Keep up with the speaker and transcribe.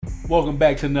Welcome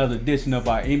back to another edition of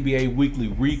our NBA Weekly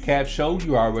Recap Show.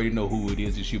 You already know who it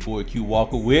is. It's your boy Q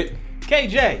Walker with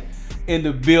KJ in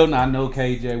the building. I know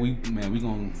KJ.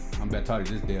 I'm about to talk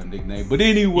to this damn nickname. But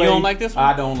anyway, you don't like this one?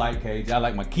 I don't like KJ. I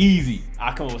like McKeezy.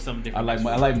 I come up with something different.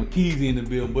 I like McKeezy in the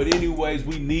building. But anyways,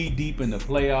 we knee deep in the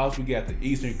playoffs. We got the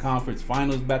Eastern Conference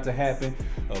Finals about to happen.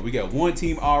 We got one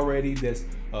team already that's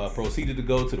proceeded to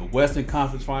go to the Western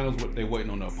Conference Finals. They're waiting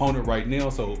on the opponent right now.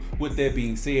 So with that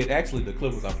being said, actually the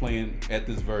Clippers are playing at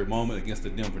this very moment against the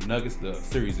Denver Nuggets. The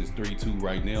series is 3-2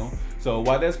 right now. So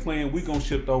while that's playing, we're going to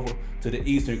shift over to the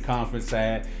Eastern Conference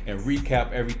side and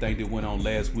recap everything that went on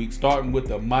last week, starting with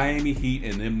the Miami Heat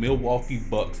and the Milwaukee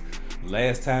Bucks.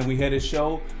 Last time we had a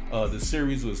show, the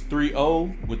series was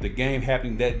 3-0 with the game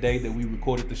happening that day that we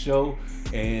recorded the show,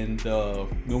 and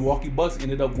Milwaukee Bucks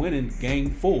ended up winning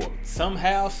Game 4.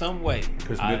 Somehow, some way.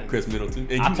 Chris Middleton.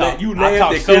 And you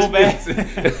laughed at Chris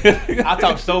Middleton. I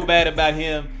talked so bad about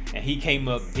him, and he came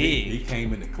up big. He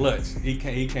came in the clutch. He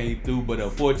came through, but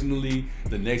unfortunately,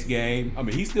 the next game,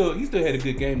 he still had a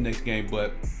good game next game,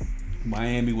 but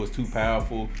Miami was too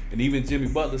powerful. And even Jimmy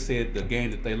Butler said the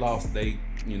game that they lost, they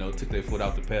took their foot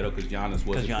off the pedal because Giannis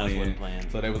wasn't playing.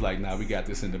 So they was like, nah, we got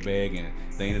this in the bag, and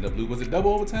they ended up losing. Was it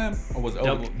double overtime or was it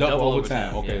double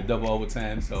overtime? Okay, yeah. Double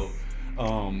overtime. So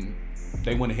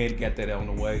they went ahead and got that out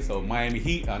on the way. So Miami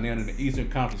Heat are now in the Eastern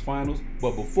Conference Finals.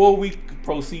 But before we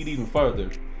proceed even further,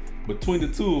 between the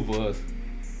two of us,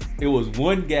 it was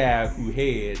one guy who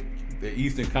had the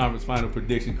Eastern Conference Final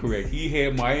prediction correct. He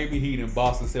had Miami Heat and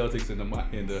Boston Celtics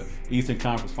in the Eastern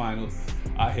Conference Finals.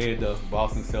 I had the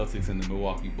Boston Celtics and the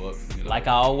Milwaukee Bucks. Like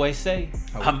I always say,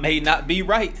 I may not be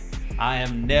right. I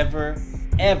am never,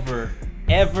 ever,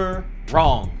 ever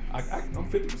wrong. I'm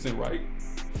 50% right.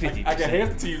 50%. I got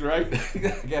half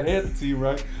the team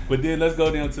right. But then let's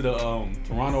go down to the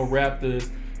Toronto Raptors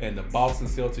and the Boston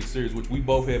Celtics series, which we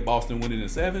both had Boston winning in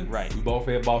 7. Right. We both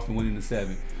had Boston winning in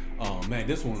 7. Man,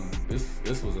 this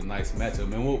was a nice matchup,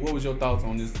 man. What was your thoughts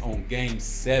on Game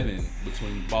 7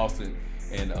 between Boston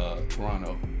and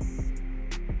Toronto?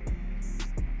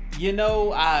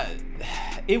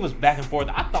 It was back and forth.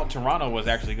 I thought Toronto was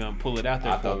actually going to pull it out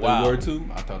there for a while.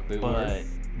 I thought they were.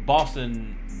 But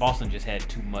Boston just had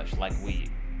too much like we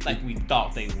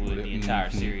thought they would the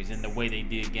entire series, and the way they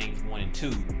did games 1 and 2,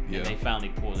 and they finally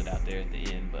pulled it out there at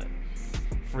the end. But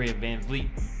Fred VanVleet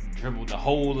dribbled the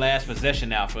whole last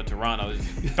possession out for Toronto.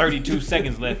 There's 32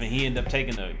 seconds left, and he ended up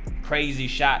taking a crazy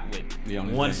shot with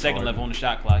 1 second left on the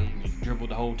shot clock. He just dribbled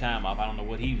the whole time off. I don't know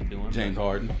what he was doing. James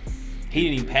Harden. He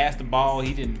didn't even pass the ball.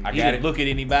 He didn't look at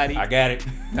anybody. I got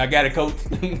it, coach.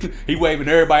 He waving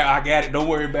to everybody. I got it. Don't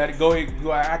worry about it. Go ahead.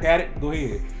 I got it. Go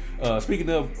ahead. Speaking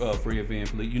of Fred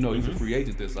VanVleet, he's a free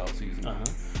agent this offseason.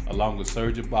 Along with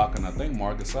Serge Ibaka, and I think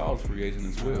Marc Gasol's free agent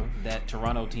as well. That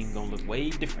Toronto team gonna look way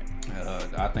different.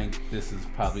 I think this is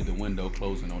probably the window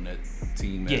closing on that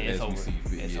team as we see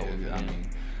fit.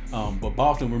 But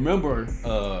Boston, remember,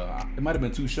 it might have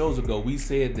been 2 shows ago, we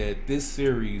said that this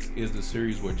series is the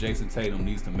series where Jason Tatum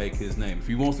needs to make his name. If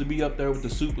he wants to be up there with the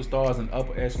superstars and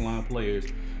upper echelon players,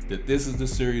 that this is the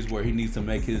series where he needs to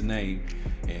make his name.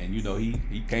 And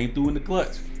he came through in the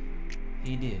clutch.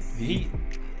 He did.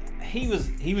 He was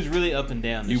really up and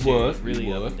down. Up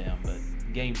and down. But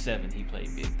Game 7, he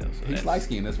played big though. So he's light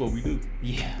skinned. That's what we do.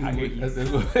 Yeah, I hear you.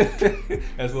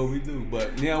 That's what we do.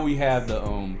 But now we have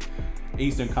the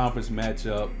Eastern Conference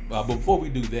matchup. But before we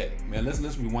do that, man,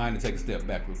 let's rewind and take a step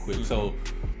back real quick. So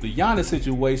the Giannis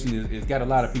situation is got a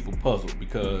lot of people puzzled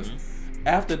because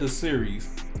after the series,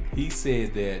 he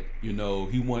said that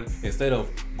instead of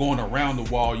going around the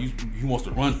wall, he wants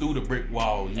to run through the brick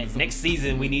wall. Next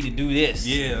season, we need to do this.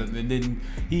 Yeah, and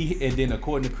then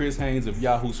according to Chris Haynes of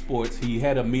Yahoo Sports, he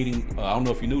had a meeting. I don't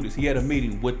know if you knew this. He had a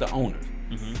meeting with the owners,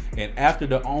 and after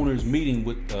the owners' meeting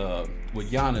with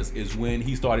Giannis is when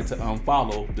he started to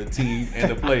unfollow the team and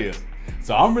the players.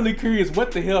 So I'm really curious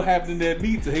what the hell happened in that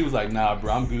meeting. So he was like, "Nah,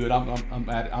 bro, I'm good. I'm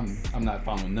not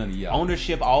following none of y'all."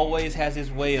 Ownership always has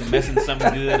his way of messing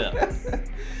something good up.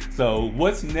 So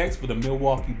what's next for the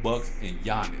Milwaukee Bucks and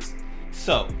Giannis?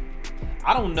 So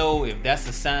I don't know if that's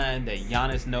a sign that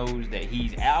Giannis knows that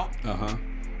he's out,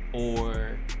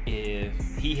 or if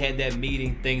he had that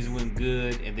meeting, things went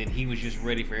good, and then he was just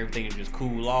ready for everything to just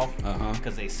cool off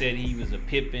because they said he was a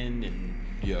Pippin and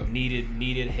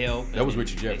needed help. That was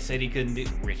Richard Jefferson. They said he couldn't do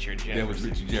Richard Jefferson. That was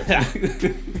Richard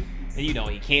Jefferson. And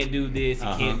he can't do this, he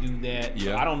can't do that.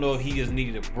 Yeah. So I don't know if he just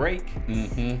needed a break,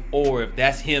 or if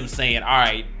that's him saying, "All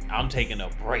right, I'm taking a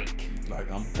break.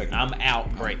 I'm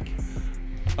out break."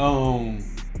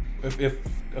 If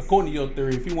according to your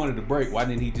theory, if he wanted a break, why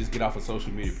didn't he just get off of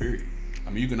social media? Period. I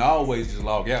mean, you can always just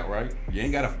log out, right? You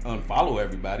ain't got to unfollow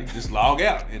everybody. Just log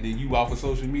out. And then you off of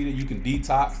social media, you can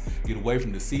detox, get away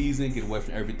from the season, get away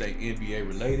from everything NBA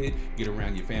related, get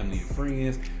around your family and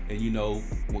friends. And,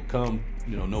 when come,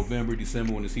 November,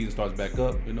 December, when the season starts back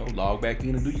up, log back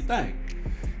in and do your thing.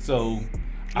 So,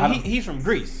 he's from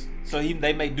Greece. So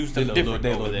they may do stuff different.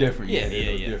 They look different. Yeah.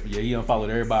 Different. Yeah, he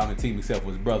unfollowed everybody on the team except for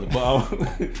his brother. But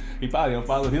he probably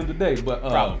unfollowed him today. But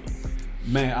probably.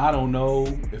 Man, I don't know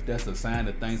if that's a sign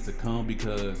of things to come,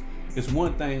 because it's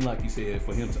one thing, like you said,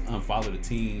 for him to unfollow the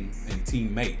team and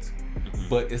teammates. Mm-hmm.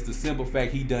 But it's the simple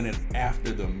fact he done it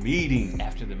after the meeting.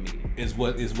 After the meeting is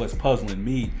what's puzzling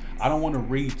me. I don't want to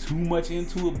read too much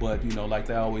into it, but like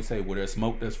they always say, where there's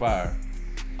smoke, there's fire.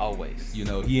 Always.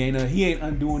 He ain't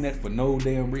undoing that for no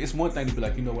damn reason. It's one thing to be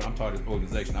like, I'm tired of this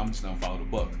organization. I'm just gonna follow the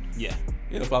Bucks. Yeah.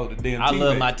 He'll follow the damn. I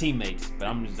love my teammates, but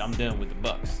I'm done with the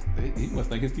Bucks. He must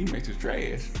think his teammates is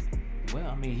trash. Well,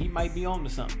 I mean, he might be on to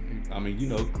something. I mean,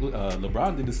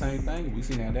 LeBron did the same thing. We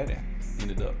seen how that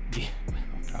ended up. Yeah.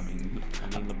 I mean,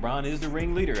 LeBron is the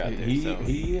ringleader out there.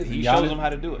 He is. He shows them how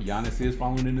to do it. Giannis is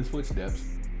following in his footsteps.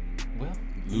 Well,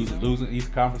 losing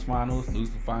East Conference Finals,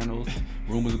 losing finals.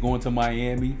 Rumors are going to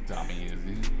Miami. I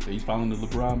mean, he's following the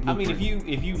LeBron blueprint. I mean,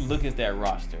 if you look at that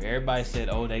roster, everybody said,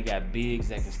 "Oh, they got bigs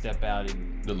that can step out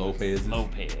and the Lopez."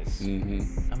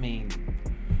 Mm-hmm. I mean,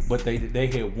 but they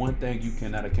had one thing you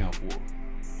cannot account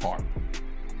for: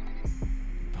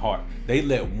 heart. They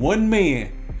let one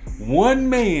man.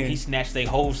 He snatched their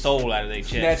whole soul out of their chest.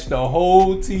 Snatched the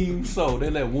whole team soul. They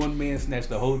let one man snatch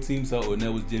the whole team soul, and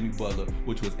that was Jimmy Butler,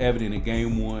 which was evident in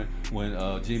Game 1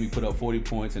 when Jimmy put up 40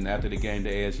 points, and after the game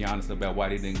they asked Giannis about why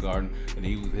they didn't guard him, and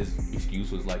his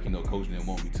excuse was like, coach didn't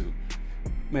want me to.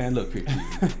 Man, look,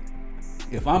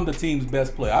 if I'm the team's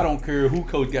best player, I don't care who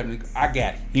coach got me. I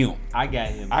got him. I got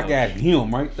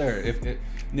him right there.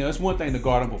 It's one thing to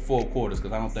guard him for 4 quarters,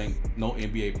 because I don't think no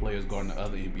NBA players guarding the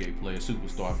other NBA players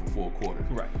superstar for 4 quarters.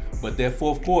 Right. But that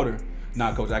 4th quarter,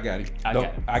 coach, I got him.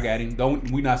 I got him.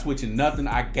 We not switching nothing.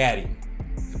 I got him.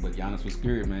 But Giannis was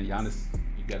scared, man. Giannis,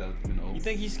 you gotta, You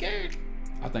think he's scared?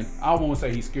 I won't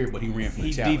say he's scared, but he ran from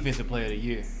the challenge. He's defensive player of the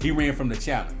year. He ran from the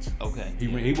challenge. Okay.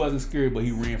 He wasn't scared, but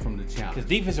he ran from the challenge. Because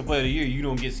defensive player of the year, you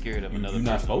don't get scared of another person.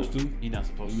 You're not supposed to. You're not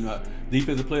supposed to.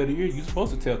 Defensive player of the year, you're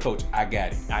supposed to tell coach, I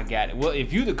got it. I got it. Well,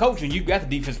 if you're the coach and you got the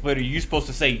defensive player of the year, you're supposed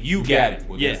to say you got it.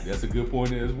 Well, that's a good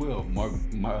point there as well.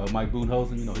 Mike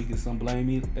Budenholzer, he gets some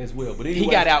blame as well. But anyway,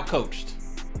 he got out coached.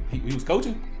 He was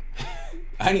coaching?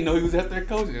 I didn't know he was out there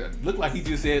coaching. It looked like he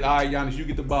just said, all right, Giannis, you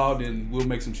get the ball, then we'll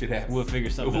make some shit happen. We'll figure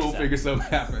something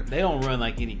happen. They don't run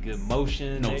like any good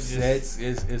motion. No sets.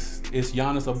 It's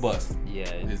Giannis or bust. Yeah.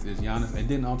 It's Giannis. And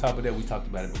then on top of that, we talked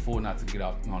about it before, not to get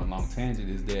off on a long tangent,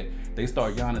 is that they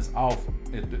start Giannis off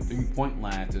at the 3-point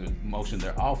line to motion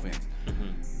their offense.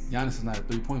 Mm-hmm. Giannis is not a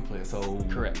 3-point player, so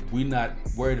correct. We're not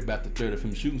worried about the threat of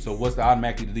him shooting. So what's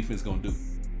automatically the defense going to do?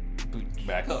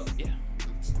 Back up. Yeah.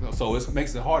 So it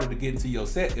makes it harder to get into your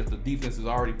set if the defense is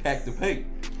already packed to paint.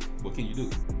 What can you do?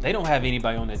 They don't have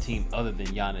anybody on their team other than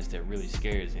Giannis that really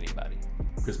scares anybody.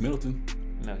 Chris Middleton.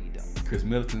 No, he don't. Chris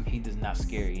Middleton. He does not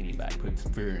scare anybody. He puts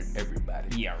fear in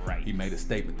everybody. Yeah, right. He made a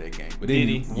statement that game. But did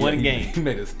he? One game. He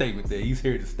made a statement that he's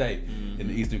here to stay in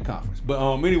the Eastern Conference. But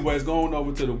anyways, going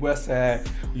over to the West Side,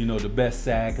 the best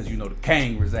side, because the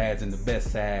King resides in the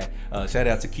best side. Shout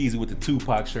out to Keezy with the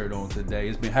Tupac shirt on today.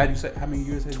 It's been, how many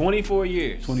years? 24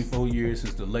 years. 24 years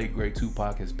since the late great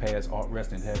Tupac has passed.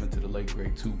 Rest in heaven to the late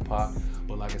great Tupac.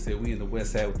 But like I said, we in the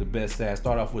West Side with the best side.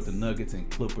 Start off with the Nuggets and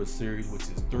Clippers series, which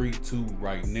is 3-2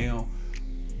 right now.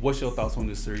 What's your thoughts on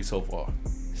this series so far?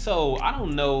 So I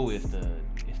don't know if the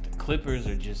Clippers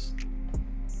are just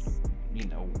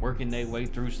working their way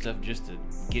through stuff just to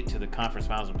get to the conference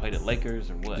finals and play the Lakers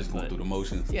or what. Just going through the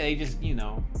motions. Yeah, they just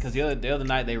because the other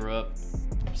night they were up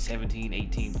 17,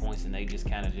 18 points and they just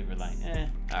kind of were like,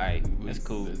 all right, that's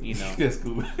cool. That's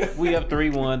cool. We up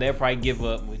 3-1. They'll probably give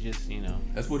up. We just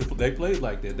That's what they played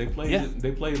like that. They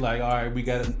played like, all right, we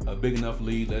got a big enough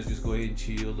lead. Let's just go ahead and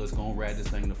chill. Let's go and ride this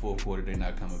thing in the 4th quarter. They're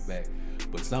not coming back.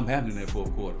 But something happened in that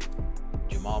 4th quarter.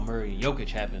 Jamal Murray and Jokic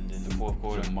happened in the 4th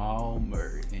quarter. Jamal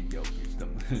Murray and Jokic.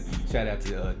 Shout out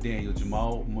to Daniel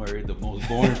Jamal Murray, the most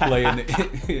boring player in the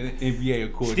NBA,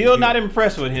 according Still not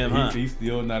impressed with him, huh? He's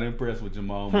still not impressed with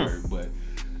Jamal Murray. But,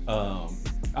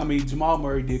 Jamal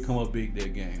Murray did come up big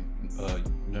that game.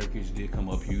 Nurkic did come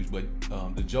up huge, but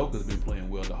the Joker's been playing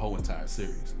well the whole entire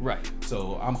series. Right.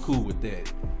 So I'm cool with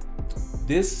that.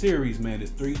 This series, man,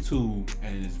 is 3-2,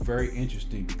 and it's very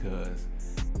interesting because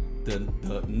the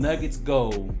Nuggets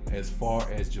go as far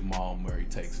as Jamal Murray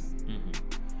takes them.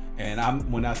 Mm-hmm.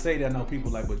 And when I say that, I know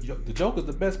people like, but the Joker's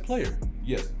the best player.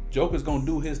 Yes, Joker's gonna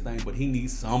do his thing, but he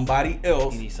needs somebody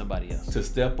else. To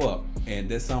step up, and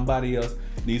that somebody else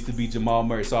needs to be Jamal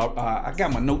Murray. So I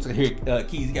got my notes in here,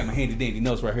 Keys. You got my handy dandy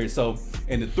notes right here. So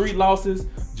in the 3 losses,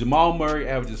 Jamal Murray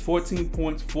averages 14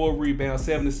 points, 4 rebounds,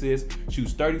 7 assists,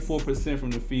 shoots 34% from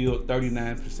the field,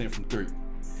 39% from 3.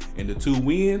 In the 2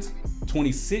 wins,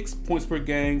 26 points per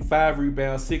game, 5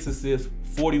 rebounds, 6 assists,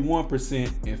 41%,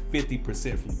 and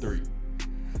 50% from 3.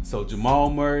 So Jamal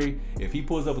Murray, if he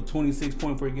pulls up a 26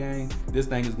 point per game, this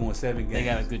thing is going 7 games. They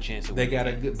got a good chance to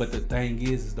win. But the thing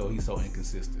is though, he's so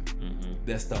inconsistent. Mm-hmm.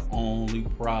 That's the only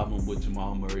problem with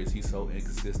Jamal Murray is he's so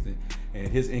inconsistent, and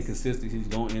his inconsistency is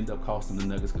going to end up costing the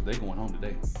Nuggets because they're going home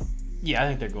today. Yeah, I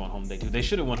think they're going home today too. They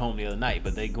should have went home the other night,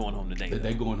 but they're going home today.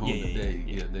 They're going home today.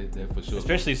 Yeah, they're for sure.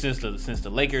 Especially since the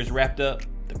Lakers wrapped up,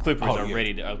 the Clippers are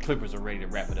ready to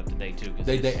wrap it up today too.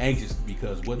 They're anxious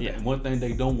because one thing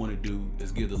they don't want to do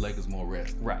is give the Lakers more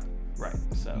rest. Right.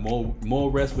 So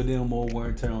more rest for them, more wear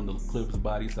and tear on the Clippers'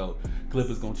 body. So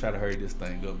Clippers gonna try to hurry this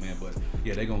thing up, man. But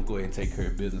yeah, they're gonna go ahead and take care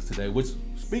of business today. Which,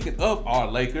 speaking of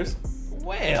our Lakers.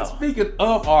 Well, speaking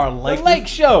of our Lakers, the Lake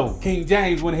Show. King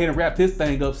James went ahead and wrapped his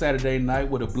thing up Saturday night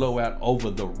with a blowout over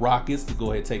the Rockets to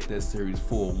go ahead and take that series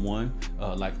 4-1.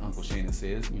 Like Uncle Shannon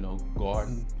says,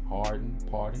 Harden,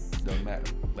 party, doesn't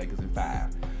matter. Lakers in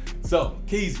 5. So,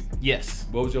 Keezy. Yes.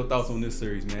 What was your thoughts on this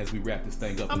series, man, as we wrap this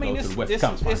thing up and go to the Western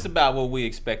Conference Finals? It's about what we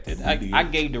expected. I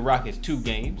gave the Rockets 2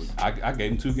 games. I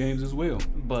gave them 2 games as well.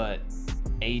 But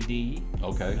AD and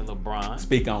LeBron.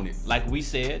 Speak on it. Like we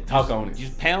said. Talk on it.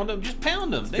 Just pound them.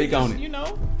 Speak on it.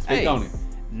 Speak on it.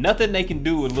 Nothing they can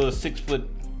do with a little 6'3"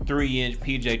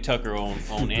 PJ Tucker on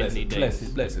Anthony Davis.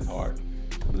 Bless his heart.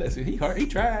 Bless it. He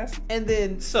tries. And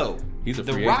then he's a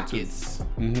free Rockets.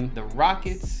 Mm-hmm. The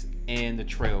Rockets and the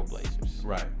Trailblazers.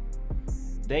 Right.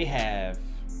 They have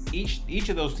each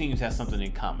of those teams has something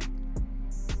in common.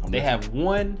 They have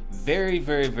one very,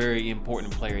 very, very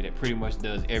important player that pretty much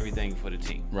does everything for the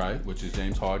team. Right, which is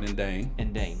James Harden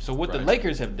and Dame. So what the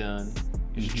Lakers have done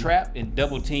is trap and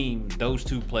double team those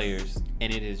 2 players,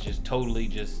 and it is just totally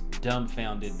just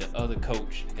dumbfounded the other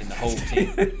coach and the whole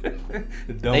team.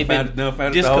 They've been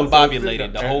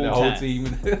discombobulated the whole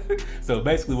team. So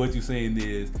basically what you're saying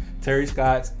is Terry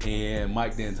Stotts and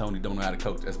Mike D'Antoni don't know how to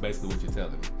coach. That's basically what you're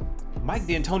telling me. Mike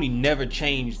D'Antoni never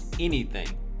changed anything.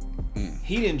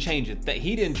 He didn't change it.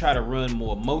 He didn't try to run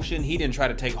more motion. He didn't try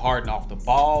to take Harden off the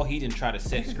ball. He didn't try to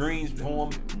set screens for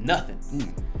him.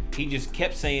 Nothing. He just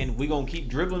kept saying, we're going to keep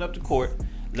dribbling up the court,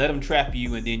 let them trap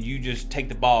you, and then you just take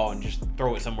the ball and just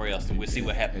throw it somewhere else, and we'll see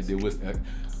what happens. And then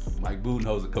Mike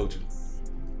Budenholzer coaching.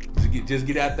 Just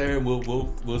get out there and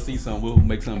we'll see something. We'll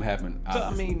make something happen. So,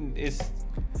 I mean, it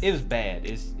was bad.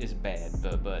 It's bad,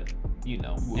 but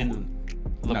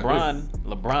and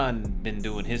LeBron been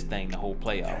doing his thing the whole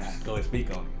playoffs. Go ahead,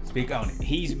 speak on it.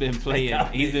 He's been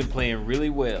playing really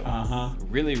well.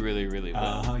 Really, really, really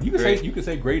well. You can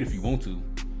say great if you want to.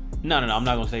 No, I'm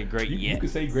not gonna say great yet. You can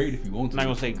say great if you want to. I'm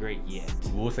not gonna say great yet.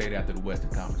 We'll say it after the Western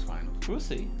Conference Finals. We'll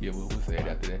see. Yeah, we'll say it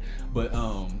after that. But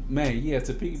man,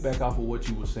 to piggyback off of what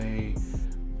you were saying,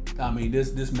 I mean,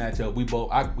 this matchup, we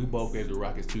both gave the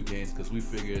Rockets 2 games because we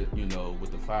figured,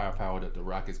 with the firepower that the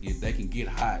Rockets get, they can get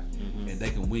hot and they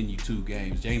can win you 2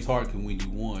 games. James Harden can win you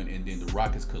 1, and then the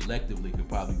Rockets collectively could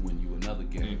probably win you another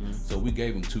game. So we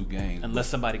gave them 2 games. Unless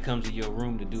somebody comes to your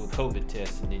room to do a COVID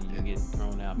test and then you get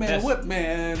thrown out. Man,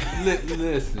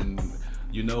 listen,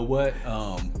 you know what?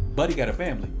 Buddy got a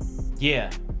family.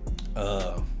 Yeah.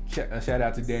 Shout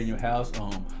out to Daniel House.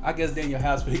 I guess Daniel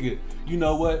House figured, you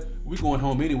know what? We're going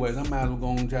home anyways. I might as well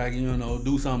go and try to,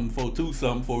 do something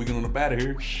before we get on up out of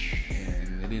here.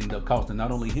 And it ended up costing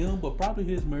not only him, but probably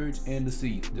his marriage and the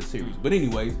series. But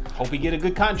anyways. Hope he get a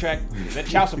good contract. That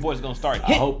child support is going to start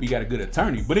hitting. I hope he got a good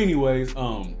attorney. But anyways,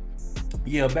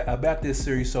 about this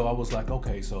series, so I was like,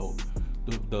 okay, so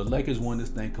the Lakers won this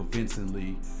thing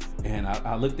convincingly. And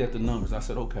I looked at the numbers. I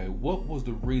said, okay, what was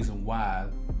the reason why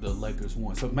the Lakers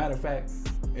won? So, matter of fact,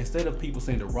 instead of people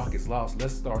saying the Rockets lost,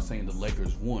 let's start saying the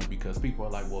Lakers won, because people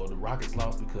are like, well, the Rockets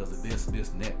lost because of this,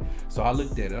 and that. So I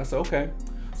looked at it. I said, okay.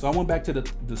 So I went back to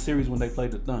the series when they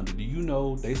played the Thunder. Do you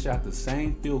know they shot the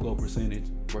same field goal percentage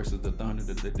versus the Thunder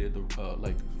that they did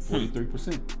like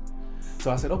 43%? So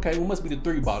I said, okay, well, it must be the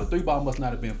 3-ball. The 3-ball must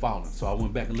not have been falling. So I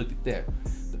went back and looked at that.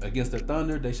 Against the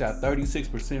Thunder, they shot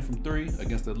 36% from 3.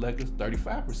 Against the Lakers,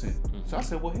 35%. So I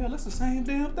said, well, hell, that's the same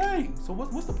damn thing. So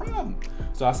what's the problem?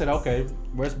 So I said, okay,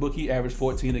 Westbrook, he averaged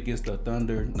 14 against the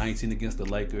Thunder, 19 against the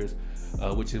Lakers,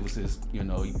 which it was his,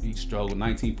 he struggled.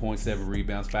 19.7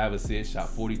 rebounds, 5 assists, shot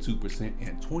 42%,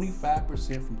 and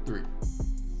 25% from 3.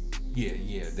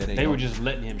 Yeah. That ain't they were just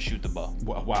letting him shoot the ball.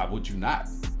 Why would you not?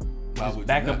 Just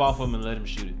back up off him and let him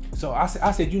shoot it. So I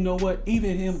said, you know what?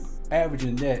 Even him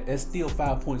averaging that's still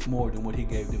 5 points more than what he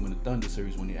gave them in the Thunder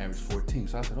series when he averaged 14.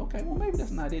 So I said, okay, well maybe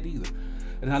that's not it either.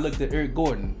 And I looked at Eric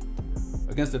Gordon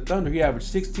against the Thunder. He averaged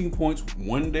 16 points,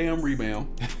 1 damn rebound.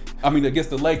 Against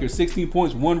the Lakers, 16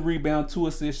 points, 1 rebound, 2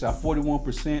 assists, shot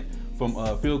 41% from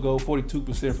field goal,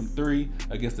 42% from 3.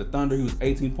 Against the Thunder, he was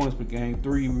 18 points per game,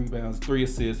 3 rebounds, 3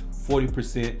 assists,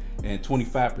 40%, and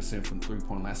 25% from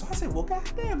 3-point line. So I said, well,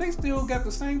 goddamn, they still got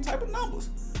the same type of numbers.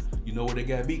 You know where they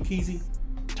got beat, Keezy?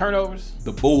 Turnovers.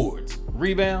 The boards.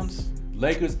 Rebounds.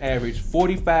 Lakers average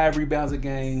 45 rebounds a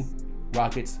game.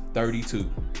 Rockets 32.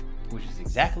 Which is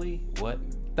exactly what?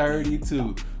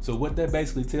 32. So what that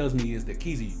basically tells me is that,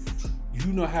 Keezy,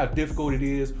 you know how difficult it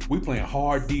is. We playing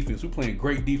hard defense. We playing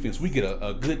great defense. We get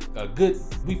a good.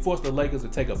 We force the Lakers to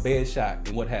take a bad shot,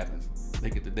 and what happens? They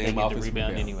get the damn offensive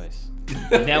rebound anyways.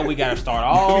 Now we gotta start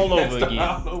all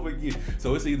over again.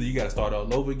 So it's either you gotta start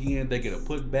all over again. They get a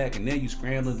putback, and then you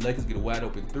scrambling. The Lakers get a wide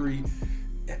open 3.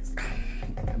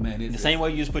 Man, the same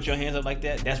way you just put your hands up like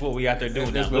that. That's what we out there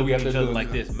doing. That's now. what we out there doing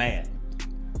like this, mad.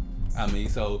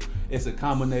 So it's a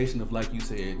combination of, like you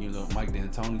said, Mike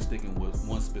D'Antoni sticking with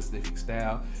one specific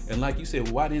style. And like you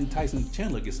said, why didn't Tyson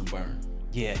Chandler get some burn?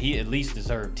 Yeah, he at least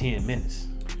deserved 10 minutes.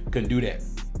 Couldn't do that.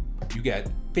 You got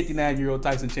 59-year-old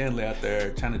Tyson Chandler out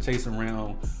there trying to chase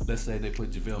around. Let's say they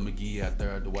put JaVale McGee out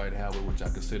there at Dwight Howard, which are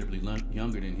considerably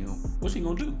younger than him. What's he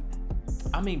going to do?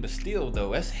 But still,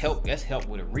 though, that's help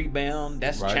with a rebound.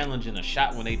 That's right. Challenging a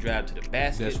shot when they drive to the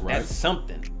basket. That's right. That's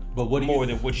something. But what more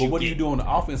than what you But what get. do you do on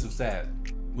the offensive side?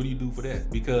 What do you do for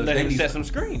that? Because let him set some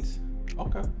screens.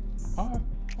 Okay. All right.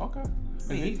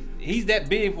 Okay. He's that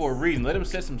big for a reason. Let him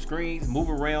set some screens, move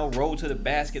around, roll to the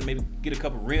basket, maybe get a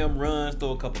couple rim runs,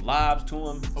 throw a couple lobs to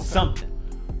him. Okay. Something.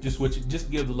 Just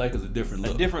give the Lakers a different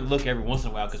look. A different look every once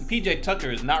in a while, because PJ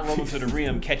Tucker is not rolling to the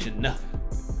rim catching nothing.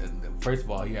 First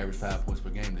of all, he averaged 5 points per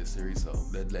game this series, so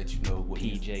that lets you know what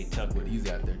PJ Tucker, what he's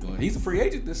out there doing. He's a free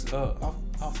agent this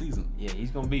off season. Yeah, he's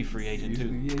gonna be free agent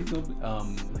too. Yeah, he's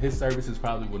gonna be, his services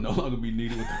probably will no longer be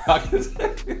needed with the Rockets.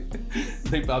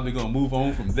 They probably gonna move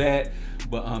on from that.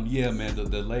 But yeah, man,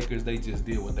 the Lakers, they just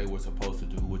did what they were supposed to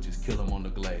do, which is kill them on the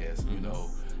glass,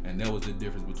 And that was the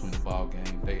difference between the ball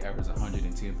game. They averaged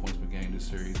 110 points per game this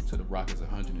series to the Rockets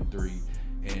 103,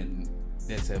 and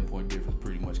that 7-point difference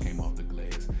pretty much came off the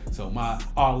glass. So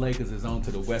our Lakers is on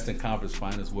to the Western Conference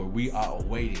Finals, where we are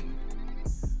awaiting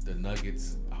the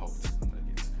Nuggets.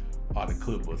 The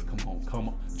Clippers. Come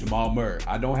on. Jamal Murray.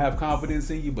 I don't have confidence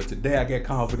in you, but today I got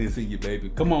confidence in you, baby.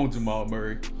 Come on, Jamal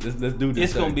Murray. Let's do this.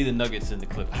 It's going to be the Nuggets and the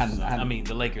Clippers.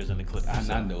 The Lakers and the Clippers.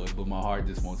 I know it, but my heart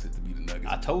just wants it to be the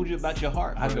Nuggets. I told you about your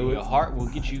heart. I know your heart will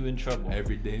get you in trouble.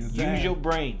 Every damn time. Use your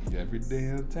brain. Every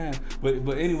damn time.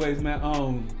 But anyways, man,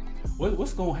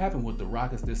 what's going to happen with the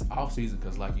Rockets this offseason?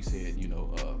 Because like you said,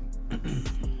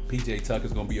 PJ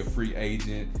Tucker's gonna be a free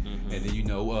agent, and then you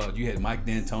had Mike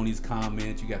D'Antoni's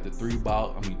comments. You got the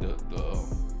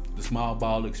the small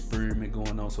ball experiment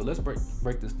going on. So let's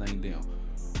break this thing down.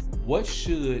 What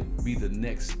should be the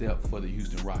next step for the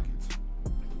Houston Rockets?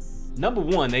 Number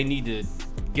one, they need to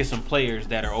get some players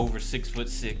that are over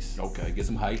 6'6". Okay, get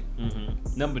some height.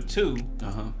 Number two,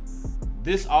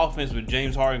 this offense with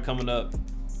James Harden coming up,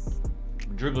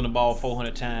 dribbling the ball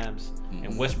 400 times,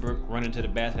 and Westbrook running to the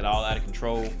basket all out of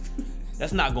control,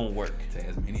 that's not going to work.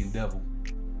 Tasmanian devil.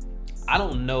 I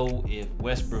don't know if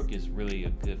Westbrook is really a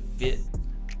good fit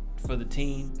for the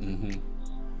team.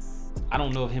 I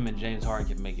don't know if him and James Harden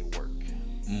can make it work.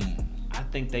 I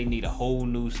think they need a whole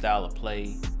new style of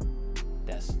play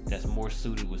that's more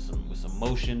suited with some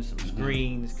motion, some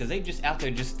screens, because they just out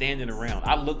there just standing around.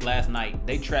 I looked last night,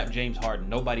 they trapped James Harden.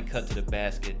 Nobody cut to the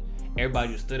basket.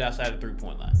 Everybody just stood outside the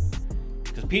 3-point line.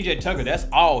 Because PJ Tucker, that's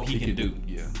all he can do.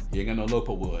 Yeah. He ain't got no low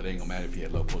post. Well, it ain't gonna matter if he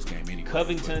had low post game anyway.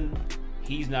 Covington,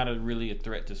 he's not really a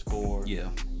threat to score. Yeah.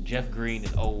 Jeff Green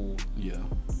is old. Yeah.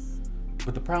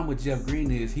 But the problem with Jeff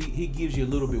Green is he gives you a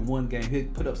little bit one game. He'll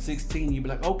put up 16, you'll be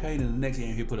like, okay, then the next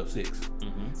game he'll put up 6.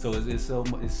 So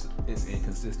it's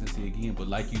inconsistency again. But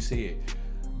like you said,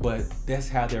 but that's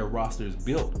how their roster is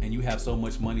built. And you have so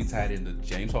much money tied into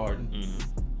James Harden,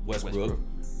 Westbrook,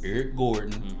 Eric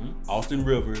Gordon, Austin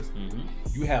Rivers.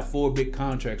 You have 4 big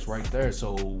contracts right there.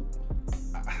 So,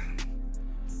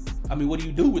 what do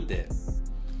you do with that?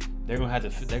 They're gonna have to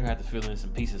fill in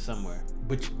some pieces somewhere.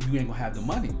 But you ain't gonna have the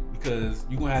money, because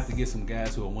you're gonna have to get some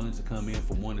guys who are willing to come in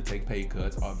for one to take pay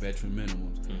cuts or veteran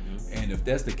minimums. And if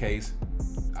that's the case,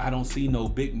 I don't see no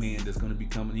big man that's going to be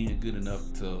coming in good enough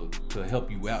to help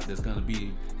you out. That's going to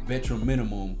be veteran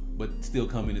minimum, but still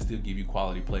come in and still give you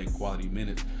quality play, quality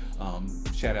minutes.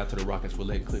 Shout out to the Rockets for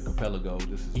letting Clint Capella go.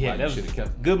 This is why you should have kept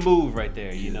him. Good move right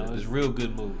there. You know, it's a real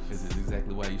good move. This is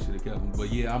exactly why you should have kept him.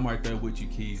 But yeah, I'm right there with you,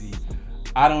 Keezy.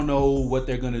 I don't know what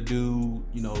they're gonna do.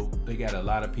 You know, they got a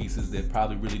lot of pieces that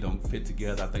probably really don't fit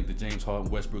together. I think the James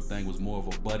Harden Westbrook thing was more of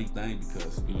a buddy thing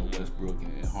because you know Westbrook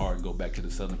and Harden go back to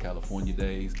the Southern California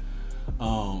days.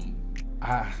 I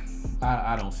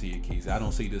don't see it, Keezy. I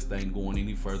don't see this thing going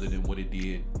any further than what it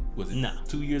did. Was it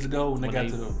 2 years ago when they got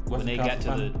to the Western Conference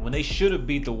Finals? When they should have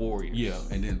beat the Warriors. Yeah,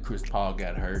 and then Chris Paul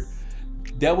got hurt.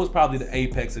 That was probably the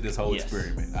apex of this whole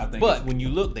experiment. I think. But when you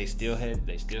look, they still had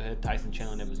Tyson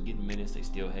Chandler that was getting minutes. They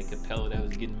still had Capella that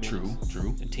was getting minutes.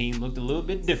 True. The team looked a little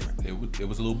bit different. It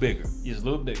was a little bigger. It was a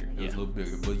little bigger. It was a little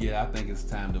bigger. But yeah, I think it's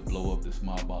time to blow up the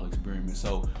small ball experiment.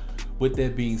 So, with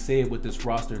that being said, with this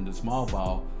roster and the small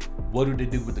ball, what do they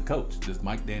do with the coach? Does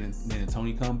Mike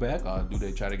D'Antoni come back, or do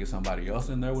they try to get somebody else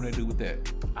in there? What do they do with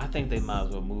that? I think they might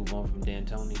as well move on from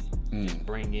D'Antoni. Just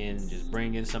bring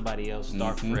in somebody else,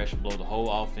 start fresh, blow the whole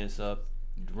offense up,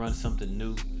 run something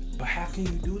new. But how can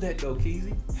you do that though,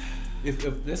 Keezy? If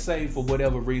let's say for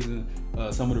whatever reason,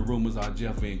 some of the rumors are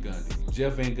Jeff Van Gundy.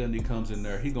 Jeff Van Gundy comes in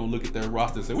there, he gonna look at their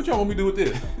roster and say, "What y'all want me to do with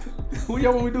this? What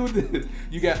y'all want me to do with this?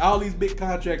 You got all these big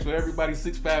contracts for everybody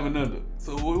 6'5" and under.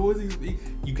 So what is he?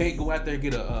 You can't go out there and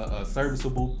get a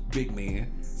serviceable big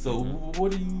man. So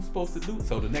what are you supposed to do?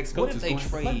 So the next coach is going to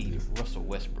trade Russell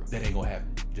Westbrook. That ain't gonna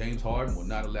happen. James Harden will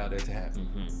not allow that to happen.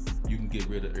 You can get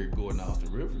rid of Eric Gordon,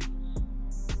 Austin Rivers.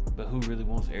 But who really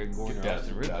wants Eric Gordon or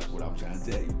Austin Rivers? That's what I'm trying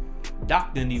to tell you.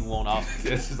 Doc didn't even want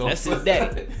Austin. That's his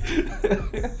daddy.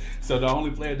 So the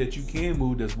only player that you can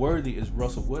move that's worthy is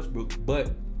Russell Westbrook.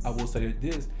 But I will say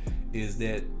this, is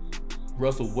that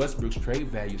Russell Westbrook's trade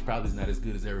value is probably not as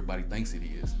good as everybody thinks it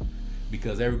is.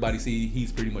 Because everybody see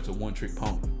he's pretty much a one-trick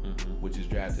pony, which is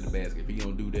drive to the basket. If he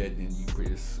don't do that, then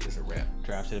it's a wrap.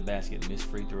 Drive to the basket, miss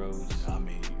free throws. I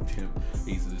mean,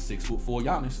 he's a 6'4"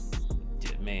 Giannis.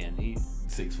 Man, he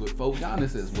 6'4"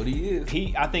 Giannis is what he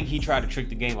is. I think he tried to trick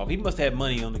the game off. He must have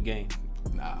money on the game.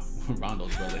 Nah,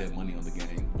 Rondo's brother had money on the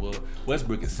game. Well,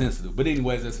 Westbrook is sensitive. But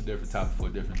anyways, that's a different topic for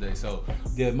a different day. So,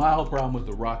 yeah, my whole problem with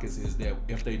the Rockets is that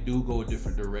if they do go a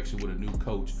different direction with a new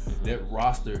coach, that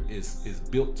roster is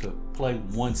built to play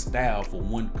one style for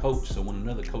one coach. So when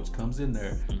another coach comes in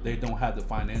there, they don't have the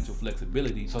financial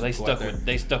flexibility. So they stuck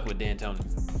with D'Antoni.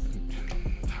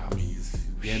 I mean, it's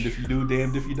damned if you do,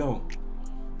 damned if you don't.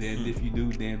 Damned if you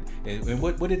do, damned. And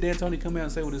what did D'Antoni come out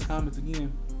and say with his comments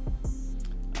again?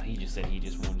 He just said he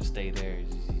just wanted to stay there.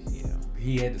 You know,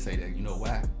 he had to say that. You know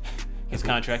why? His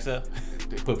contract's up.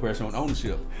 They put pressure on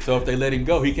ownership. So if they let him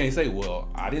go, he can't say, "Well,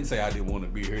 I didn't say I didn't want to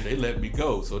be here. They let me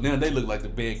go." So now they look like the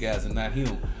bad guys and not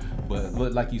him. But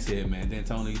like you said, man,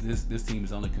 D'Antoni, this team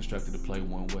is only constructed to play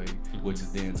one way, which is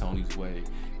D'Antoni's way.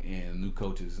 And new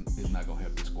coaches is not gonna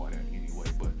help the squad out anyway.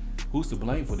 But who's to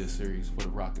blame for this series for the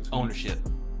Rockets? Ownership.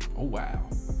 Oh wow.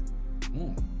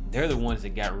 They're the ones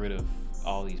that got rid of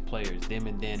all these players. Them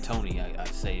and D'Antoni, I'd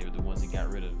say, are the ones that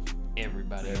got rid of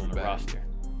everybody on the roster.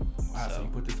 Wow, so you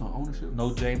put this on ownership?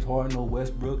 No James Harden, no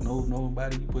Westbrook,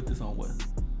 nobody. You put this on what?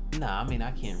 Nah, I mean,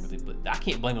 I can't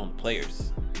blame it on the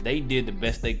players. They did the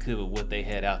best they could with what they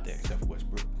had out there. Except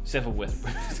for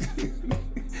Westbrook.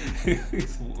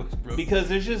 Because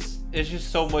there's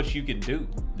just so much you can do.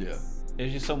 Yeah.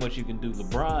 There's just so much you can do.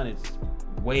 LeBron is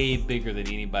way bigger than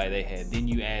anybody they had. Then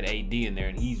you add AD in there,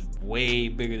 and he's way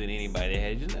bigger than anybody they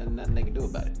had. Just nothing they can do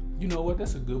about it. You know what?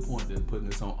 That's a good point. They're putting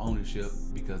this on ownership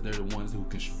because they're the ones who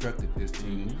constructed this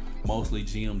team. Mostly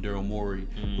GM Daryl Morey,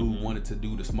 who wanted to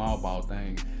do the small ball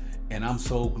thing. And I'm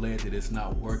so glad that it's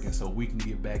not working, so we can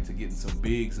get back to getting some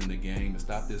bigs in the game and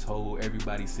stop this whole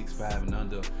everybody 6'5" and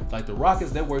under. Like the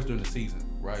Rockets, that works during the season,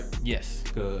 right? Yes.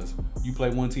 Because you play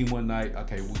one team one night,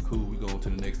 okay, we cool, we go to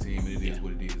the next team, and it is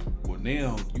what it is. Well,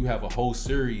 now you have a whole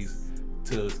series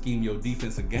to scheme your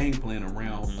defensive game plan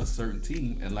around a certain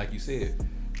team, and like you said,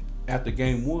 after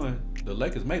game one, the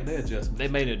Lakers made their adjustment. They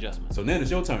made an adjustment. So now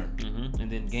it's your turn. And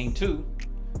then game two,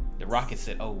 the Rockets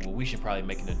said, "Oh, well, we should probably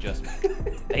make an adjustment."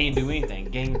 They didn't do anything.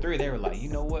 Game three, they were like, "You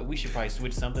know what? We should probably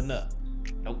switch something up."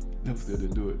 Nope. They still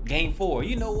didn't do it. Game four,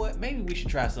 you know what? Maybe we should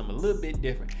try something a little bit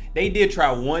different. They did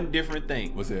try one different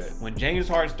thing. What's that? When James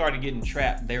Harden started getting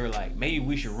trapped, they were like, maybe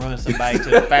we should run somebody to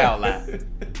the foul line.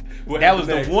 That was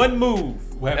the one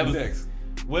move. What happened next?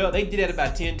 Well, they did that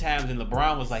about 10 times, and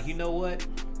LeBron was like, you know what?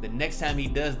 The next time he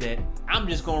does that, I'm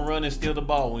just going to run and steal the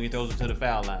ball when he throws it to the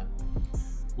foul line.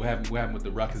 What happened with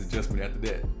the Rockets adjustment after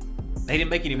that? They didn't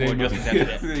make any more adjustments after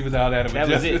that. He was out of that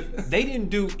was it. They didn't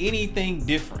do anything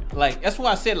different. Like, that's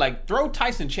why I said, like, throw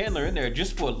Tyson Chandler in there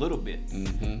just for a little bit.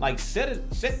 Mm-hmm. Like,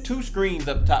 set 2 screens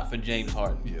up top for James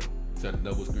Harden. Yeah. Set a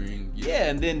double screen. Yeah,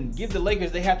 and then give the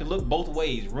Lakers, they have to look both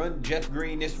ways. Run Jeff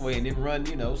Green this way and then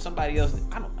run, somebody else.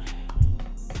 I don't.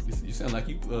 You sound like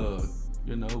you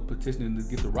petitioning to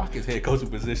get the Rockets head coaching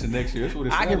position next year. That's what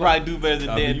it sounds I can like. probably do better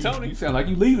than D'Antoni. You sound like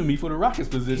you leaving me for the Rockets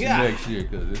position next year,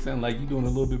 because it sounds like you're doing a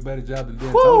little bit better job than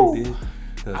D'Antoni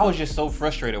did. I was just so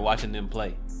frustrated watching them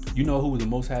play. You know who was the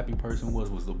most happy person was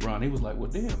LeBron. He was like, well,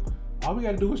 damn, all we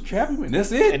got to do is trap him, and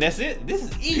that's it. And that's it. This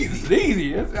is easy. This is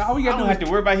easy. That's all we got to do. I don't have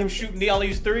to worry about him shooting all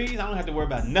these threes. I don't have to worry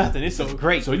about nothing. This is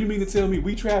great. So you mean to tell me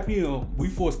we trap him, we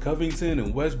force Covington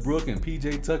and Westbrook and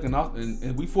PJ Tucker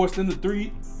and we force them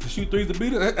to shoot threes to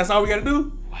beat us? That's all we got to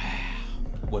do? Wow.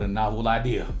 What a novel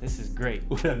idea. This is great.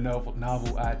 What a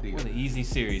novel idea. What an easy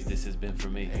series this has been for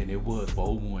me. And it was for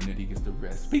 0-1 that he gets the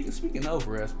rest. Speaking of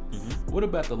rest, what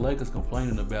about the Lakers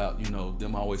complaining about,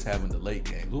 them always having the late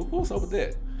games? What's up with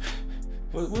that?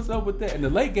 What's up with that? And the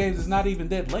late games is not even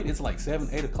that late. It's like 7,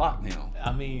 8 o'clock now.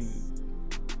 I mean,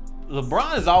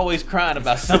 LeBron is always crying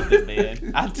about something,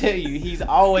 man. I tell you, he's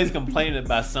always complaining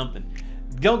about something.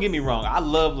 Don't get me wrong. I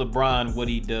love LeBron, what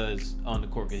he does on the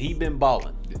court, because he's been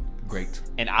balling. Great.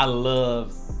 And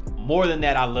more than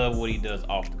that, I love what he does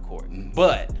off the court. Mm-hmm.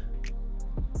 But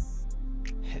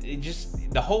it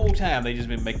just, the whole time, they just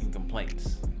been making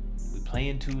complaints. We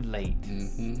playing too late.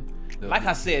 Mm-hmm. Like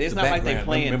I said, it's not like they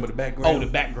playing. Remember the background? Oh,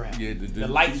 the background. Yeah, the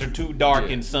lights are too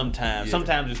dark, and sometimes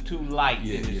it's too light,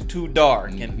 and it's too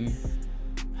dark, and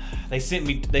they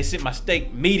sent my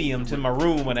steak medium to my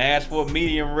room and I asked for a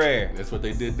medium rare. That's what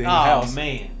they did there in your house. Oh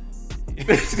man.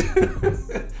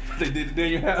 They did it there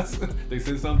in your house. They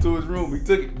sent something to his room. He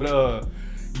took it. But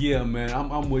yeah, man,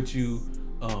 I'm with you.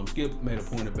 Skip made a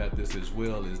point about this as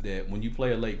well, is that when you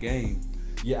play a late game,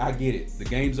 yeah, I get it. The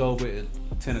game's over at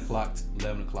 10 o'clock,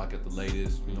 11 o'clock at the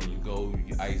latest. You go, you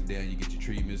get iced down, you get your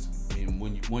treatments, and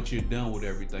once you're done with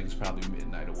everything, it's probably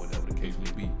midnight or whatever the case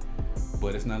may be.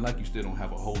 But it's not like you still don't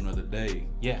have a whole nother day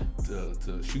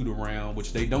to shoot around,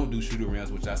 which they don't do shoot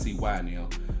arounds, which I see why now.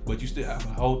 But you still have a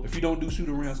whole, if you don't do shoot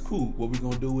arounds, cool. What we're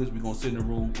going to do is we're going to sit in the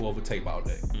room, go over tape all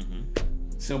day.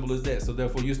 Simple as that. So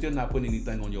therefore, you're still not putting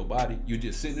anything on your body. You're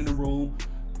just sitting in the room,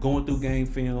 going through game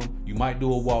film. You might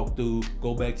do a walkthrough,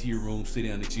 go back to your room, sit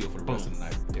down and chill for the rest of the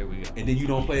night. There we go. And then you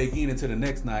don't play again until the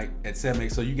next night at 7.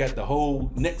 So you got the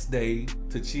whole next day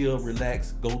to chill,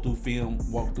 relax, go through film,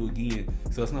 walk through again.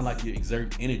 So it's not like you're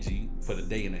exerting energy for the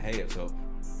day and a half. So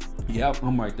yeah,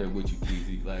 I'm right there with you,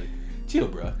 TZ. Like, chill,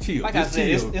 bro. Chill. Like just I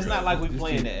said, chill, it's not like we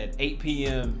playing chill. at 8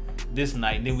 p.m. this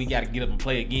night, and then we got to get up and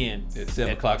play again at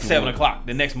 7 o'clock. 7 o'clock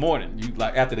the next morning. You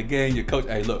like after the game, your coach,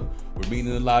 hey, look, we're meeting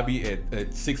in the lobby at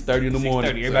 6:30 in the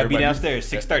morning. 6:30. Everybody be downstairs.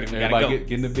 6:30. We gotta go.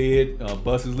 Get in the bed.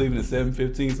 Bus is leaving at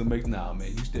 7:15. So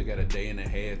man, you still got a day and a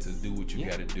half to do what you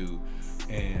got to do.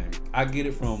 And I get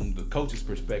it from the coach's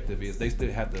perspective is they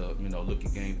still have to, look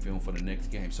at game film for the next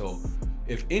game. So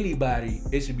if anybody,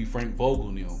 it should be Frank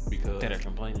Vogel now, because that are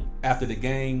complaining. After the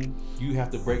game, you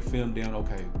have to break film down.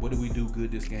 Okay, what did we do good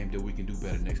this game that we can do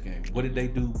better next game? What did they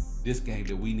do this game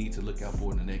that we need to look out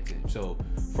for in the next game? So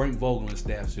Frank Vogel and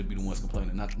staff should be the ones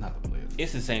complaining, not the players.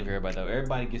 It's the same for everybody though.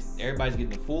 Everybody's getting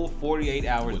the full 48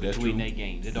 hours between their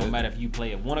games. It don't matter if you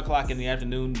play at 1 o'clock in the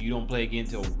afternoon, you don't play again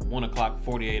until 1 o'clock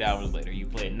 48 hours later. You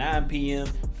play at 9 p.m.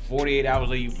 48 hours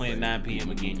later, you play at 9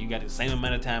 p.m. again. You got the same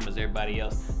amount of time as everybody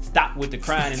else. Stop with the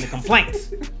crying and the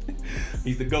complaints.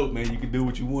 He's the GOAT, man. You can do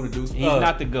what you want to do. He's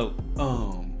not the GOAT.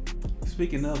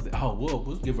 Speaking of,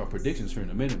 we'll give our predictions here in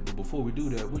a minute. But before we do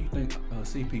that, what do you think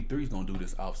CP3 is going to do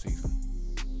this offseason?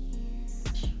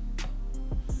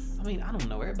 I mean, I don't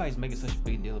know. Everybody's making such a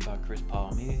big deal about Chris Paul.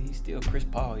 I mean, he's still Chris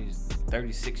Paul. He's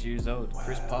 36 years old. Wow.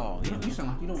 Chris Paul. You sound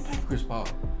like you don't like Chris Paul.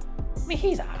 I mean,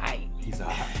 he's alright. He's all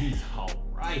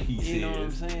right. You know what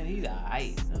I'm saying? He's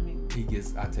alright. I mean,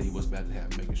 I tell you what's about to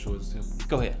happen. Make it short and simple.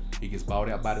 Go ahead. He gets bought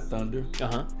out by the Thunder.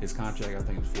 His contract, I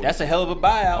think, is 40. That's a hell of a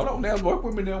buyout. Hold on, now work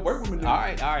with me now. All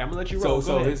right. I'm gonna let you roll.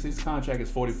 So his contract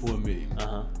is $44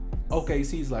 million. Okay,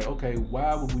 so he's like, okay,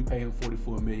 why would we pay him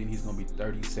 $44 million? He's gonna be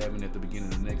 37 at the beginning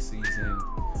of the next season.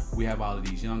 We have all of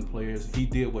these young players. He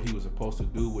did what he was supposed to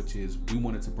do, which is we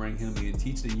wanted to bring him in,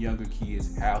 teach the younger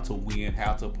kids how to win,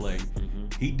 how to play.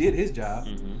 He did his job.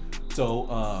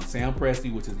 So Sam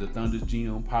Presti, which is the Thunder's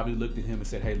GM, probably looked at him and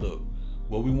said, hey, look,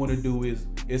 what we want to do is,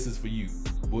 this is for you.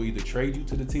 We'll either trade you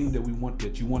to the team that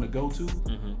you want to go to,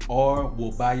 or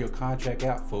we'll buy your contract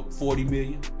out for $40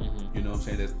 million. You know what I'm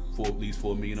saying? That's at least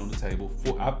 $4 million on the table.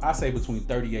 I say between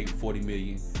 $38 and $40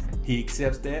 million, He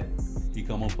accepts that. He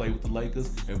come on play with the Lakers,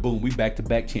 and boom, we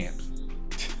back-to-back champs.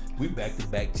 We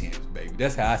back-to-back champs, baby.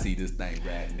 That's how I see this thing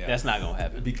right now. That's not gonna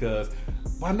happen. Because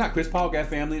why not? Chris Paul got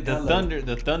family in LA.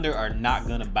 The Thunder are not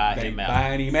gonna buy him out.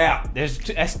 Buying him out.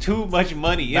 That's too much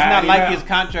money. It's not like his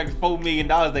contract is $4 million.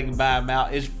 They can buy him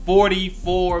out. It's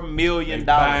 $44 million.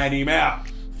 Buying him out.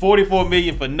 $44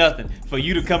 million for nothing. For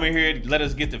you to come in here and let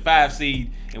us get the 5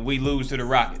 seed and we lose to the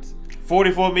Rockets.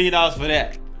 $44 million for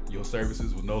that. Your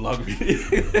services will no longer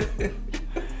be.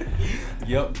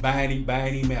 Yep, buying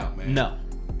him out, man. No.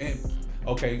 And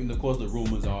okay, and of course the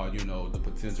rumors are, the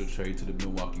potential trade to the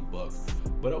Milwaukee Bucks.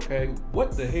 But okay,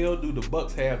 what the hell do the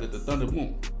Bucks have that the Thunder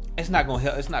won't? It's not gonna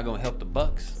help. It's not gonna help the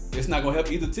Bucks. It's not gonna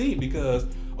help either team because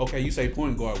you say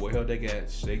point guard. Well, hell, they got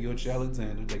Shai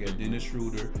Gilgeous-Alexander, they got Dennis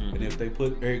Schroeder, and if they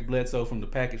put Eric Bledsoe from the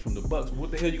package from the Bucks,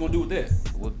 what the hell you gonna do with that?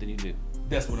 What did he do?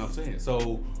 That's what I'm saying.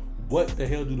 So, what the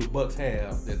hell do the Bucks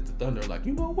have that the Thunder are like?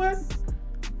 You know what?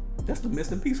 That's the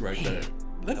missing piece right there.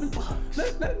 Let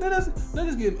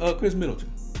us get Chris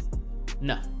Middleton.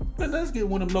 No. Let's get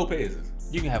one of them Lopez's.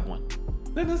 You can have one.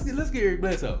 Let's get Eric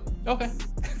Bledsoe. Okay.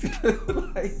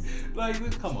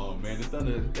 like, come on, man. The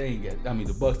Thunder, they ain't got. I mean,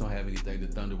 the Bucks don't have anything the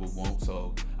Thunder would want,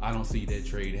 so I don't see that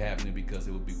trade happening because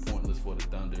it would be pointless for the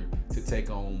Thunder to take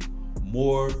on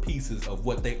more pieces of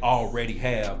what they already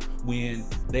have when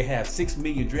they have 6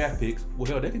 million draft picks.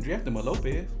 Well, hell, they can draft them a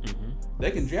Lopez. Mm-hmm. They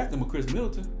can draft them a Chris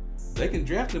Middleton. They can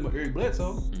draft them a Eric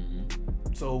Bledsoe.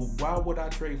 Mm-hmm. So why would I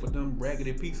trade for them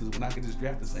raggedy pieces when I could just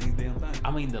draft the same damn thing?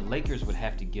 I mean, the Lakers would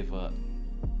have to give up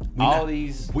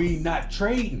We not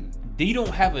trading. You don't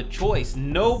have a choice.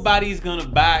 Nobody's gonna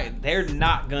buy. They're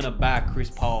not gonna buy Chris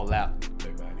Paul out.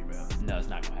 They're buying him out. No, it's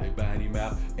not gonna happen. They're buying him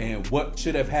out. And what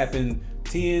should have happened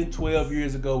 10, 12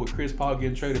 years ago with Chris Paul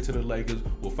getting traded to the Lakers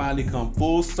will finally come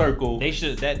full circle. They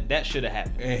should that should have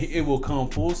happened. And it will come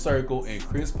full circle, and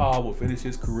Chris Paul will finish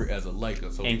his career as a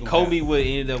Laker. So and Kobe would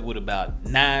end up with about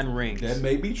 9 rings. That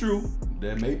may be true.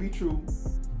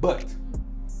 But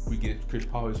we get Chris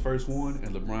Paul his first one,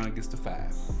 and LeBron gets the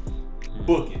 5.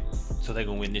 Book it. So they're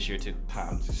gonna win this year too. I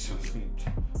ain't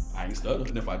stuttering.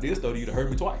 And if I did stutter, you'd have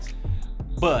heard me twice.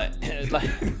 But like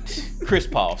Chris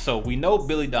Paul, so we know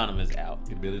Billy Donovan's out.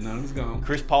 Billy Donovan's gone.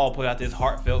 Chris Paul put out this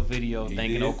heartfelt video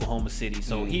thanking Oklahoma City,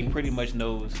 so he pretty much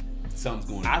knows something's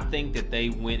going on. I think that they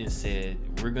went and said,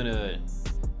 we're gonna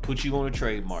put you on a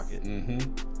trade market,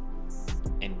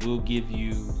 and we'll give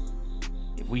you,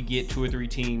 if we get 2 or 3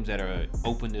 teams that are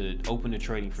open to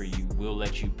trading for you, we'll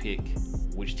let you pick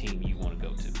which team you want to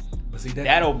go to. But see,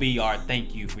 that'll be our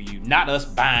thank you for you, not us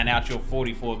buying out your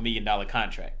 $44 million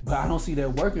contract. But I don't see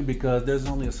that working because there's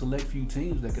only a select few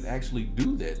teams that could actually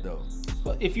do that, though.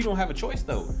 But if you don't have a choice,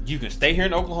 though, you can stay here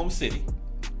in Oklahoma City,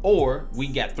 or we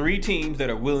got 3 teams that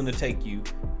are willing to take you.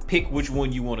 Pick which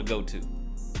one you want to go to.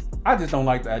 I just don't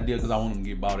like the idea because I want them to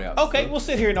get bought out. Okay, we'll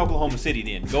sit here in Oklahoma City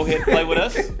then. Go ahead and play with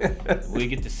us. We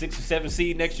get the 6 or 7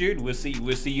 seed next year. We'll see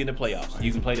you in the playoffs.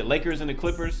 You can play the Lakers and the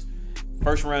Clippers.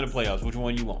 First round of playoffs. Which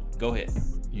one you want? Go ahead.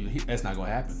 That's not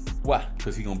gonna happen. Why?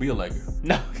 Because he's gonna be a Laker.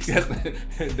 No,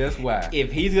 that's why.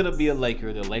 If he's gonna be a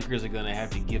Laker, the Lakers are gonna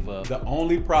have to give up. The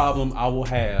only problem I will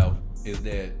have is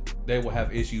that they will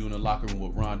have issues in the locker room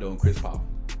with Rondo and Chris Paul.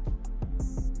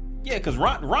 Yeah, because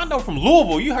Rondo from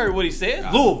Louisville. You heard what he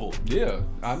said. Louisville. Yeah,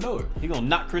 I know it. He gonna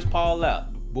knock Chris Paul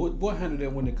out. Boy, handle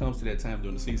that when it comes to that time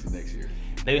during the season next year.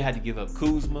 They had to give up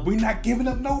Kuzma. We not giving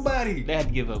up nobody. They had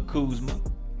to give up Kuzma.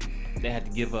 They had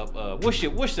to give up what's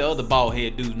the other bald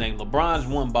head dude's name? LeBron's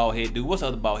one bald head dude. What's the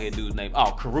other bald head dude's name?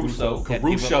 Oh, Caruso.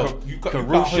 Caruso. You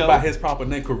call him by his proper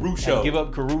name, Caruso. Had to give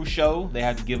up Caruso. They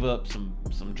had to give up some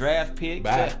draft picks.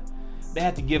 Bye. They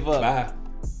had to give up. Bye.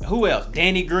 Who else?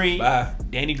 Danny Green. Bye.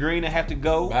 Danny Green have to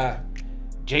go. Bye.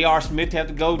 J.R. Smith have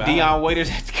to go. Bye. Deion Waiters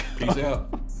have to go. Peace out.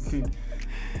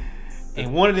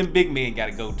 And one of them big men got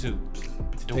to go too.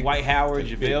 Dwight Howard,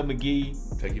 JaVale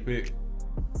McGee. Take your pick.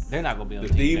 They're not gonna be on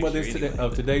the theme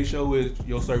of today's show is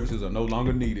your services are no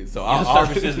longer needed. So your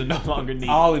services are no longer needed.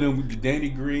 All of them, Danny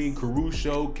Green,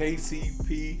 Caruso,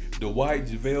 KCP, Dwight,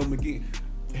 JaVale McGee.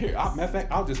 Here, matter of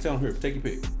fact, I'll just tell them here, take your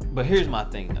pick. But here's my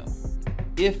thing though.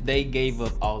 If they gave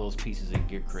up all those pieces and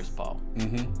get Chris Paul,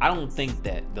 I don't think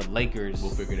that the Lakers will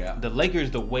figure it out. The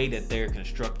Lakers, the way that they're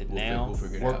constructed now,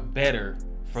 work better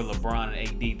for LeBron and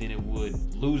AD than it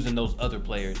would losing those other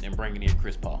players and bringing in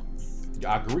Chris Paul.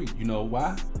 I agree. You know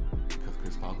why? Because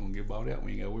Chris Paul gonna get bought out.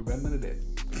 We ain't gotta worry about none of that.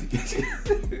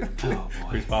 Oh boy.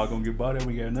 Chris Paul gonna get bought out.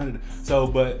 We got none of that. So,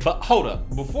 but hold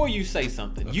up. Before you say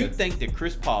something, you think that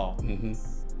Chris Paul?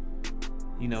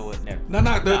 You know what? Never. No.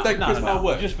 Chris Paul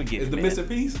what? Just forget. Is the missing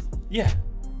piece? Yeah.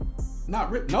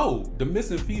 No, the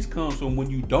missing piece comes from when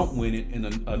you don't win it and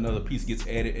another piece gets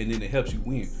added and then it helps you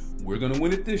win. We're gonna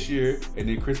win it this year, and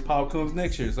then Chris Paul comes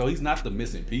next year, so he's not the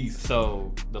missing piece.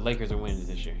 So the Lakers are winning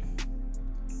this year.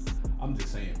 I'm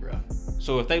just saying, bro.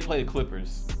 So if they play the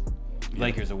Clippers,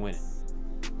 Lakers are winning.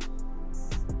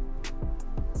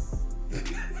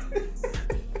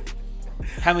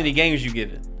 How many games you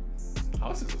giving? Oh,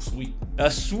 this is a sweep.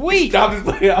 A sweep.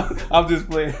 I'm just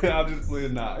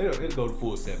playing. Nah, it'll go to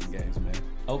full 7 games, man.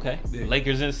 Okay.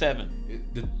 Lakers in 7.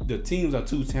 The teams are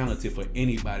too talented for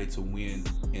anybody to win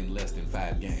in less than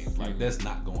 5 games. Like, that's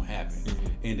not gonna happen.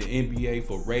 And the NBA,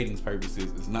 for ratings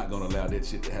purposes, is not gonna allow that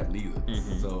shit to happen either.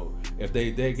 So if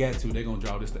they got to, they're gonna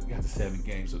draw this. They got to 7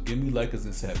 games. So give me Lakers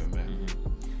in 7, man.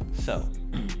 So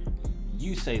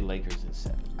you say Lakers in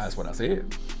 7. That's what I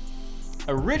said.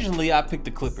 Originally, I picked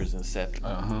the Clippers in 7.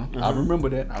 I remember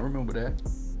that.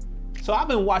 So I've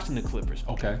been watching the Clippers.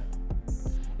 Okay.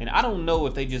 And I don't know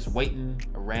if they just waiting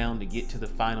around to get to the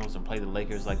finals and play the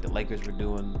Lakers like the Lakers were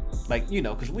doing. Like,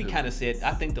 because we kind of said,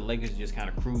 I think the Lakers are just kind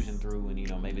of cruising through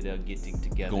and, maybe they'll get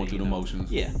together. Going through the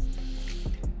motions. Yeah.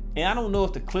 And I don't know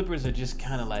if the Clippers are just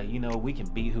kind of like, we can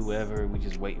beat whoever. We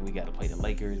just waiting. We got to play the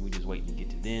Lakers. We just waiting to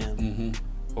get to them.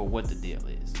 Or what the deal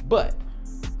is. But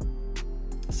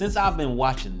since I've been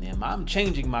watching them, I'm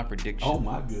changing my prediction. Oh,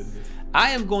 my goodness.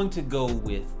 I am going to go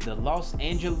with the Los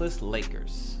Angeles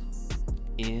Lakers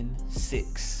in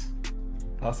 6.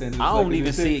 Los Angeles I don't Lakers even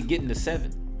in see 6? it getting to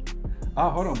 7. Oh,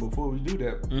 hold on. Before we do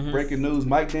that, breaking news: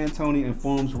 Mike D'Antoni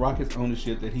informs Rockets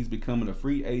ownership that he's becoming a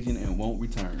free agent and won't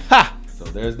return. Ha! So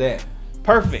there's that.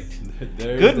 Perfect.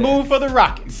 Good move for the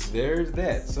Rockets. There's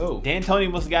that. So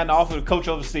D'Antoni must have gotten an offer to coach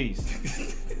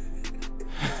overseas.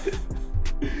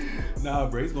 Nah,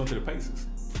 bro, he's going to the Pacers.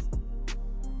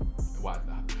 Watch.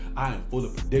 I am full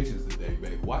of predictions today,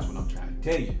 baby. Watch what I'm trying to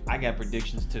tell you. I got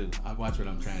predictions too. I watch what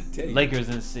I'm trying to tell you. Lakers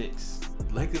in 6.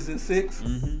 Lakers in 6?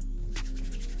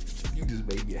 You just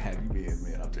made me a happy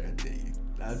man. I'm trying to tell you.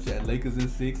 I'm trying Lakers in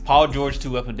 6. Paul George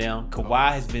 2 up and down.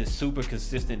 Kawhi has been super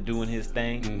consistent doing his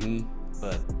thing.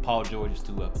 But Paul George is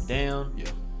 2 up and down.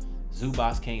 Yeah.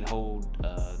 Zubas can't hold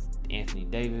Anthony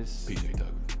Davis.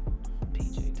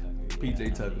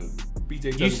 PJ Tucker.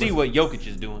 You see what Jokic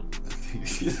is doing.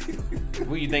 What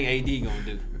do you think AD gonna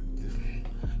do?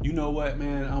 You know what,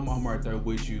 man? I'm right there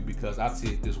with you because I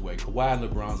see it this way. Kawhi and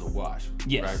LeBron's a wash.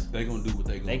 Yes. Right? They're gonna do what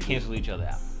they're gonna do. They cancel each other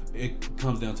out. It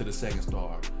comes down to the second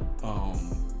star.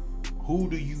 Who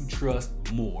do you trust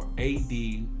more, AD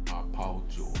or Paul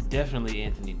George? Definitely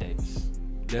Anthony Davis.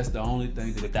 That's the only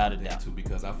thing that without a comes down doubt to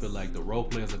because I feel like the role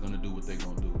players are gonna do what they're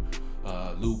gonna do.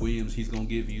 Lou Williams, he's gonna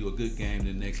give you a good game.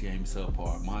 The next game is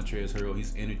subpar. Montrezl Harrell,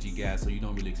 he's energy guy, so you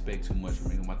don't really expect too much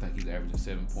from him. I think he's averaging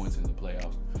 7 points in the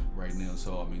playoffs right now.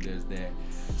 So I mean, there's that.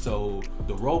 So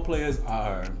the role players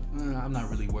are. I'm not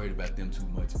really worried about them too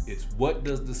much. It's what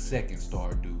does the second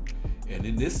star do? And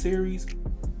in this series,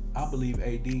 I believe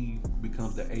AD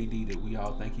becomes the AD that we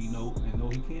all think he know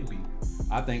he can be.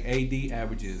 I think AD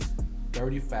averages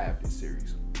 35 this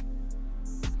series.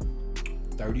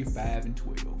 35 and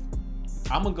 12.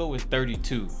 I'm gonna go with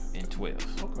 32 and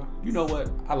 12. Okay. You know what?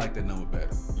 I like that number better.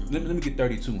 Let me get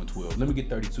 32 and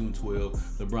 12.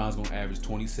 LeBron's gonna average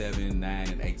 27, 9,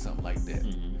 and 8, something like that.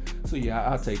 So yeah,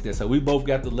 I'll take that. So we both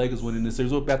got the Lakers winning this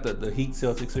series. What about the Heat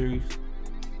Celtics series?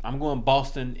 I'm going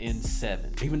Boston in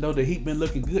 7. Even though the Heat been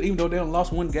looking good, even though they only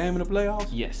lost 1 game in the playoffs?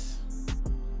 Yes.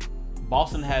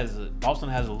 Boston has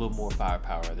a little more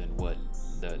firepower than what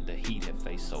the Heat have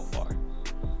faced so far.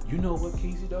 You know what,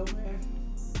 Keezy, though, man?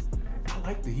 I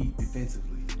like the Heat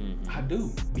defensively. I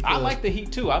do. I like the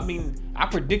Heat too. I mean, I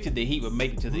predicted the Heat would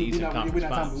make it to the Eastern Conference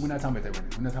Finals. We're not talking about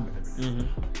that right now.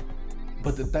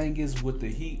 But the thing is, with the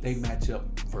Heat, they match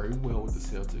up very well with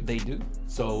the Celtics. They do.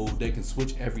 So they can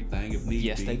switch everything if need be.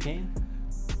 Yes, they can.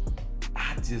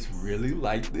 I just really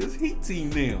like this Heat team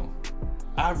now.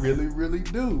 I really, really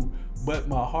do. But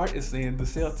my heart is saying the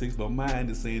Celtics, my mind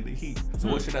is saying the Heat. So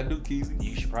what should I do, Keezy?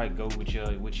 You should probably go with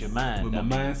your mind. With my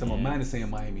mind, so my mind is saying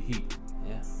Miami Heat.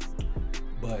 Yeah.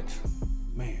 But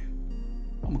man,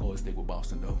 I'm gonna stick with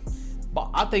Boston though. But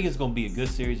I think it's gonna be a good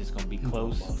series. It's gonna be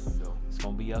close. Boston though. It's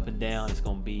gonna be up and down. It's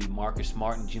gonna be Marcus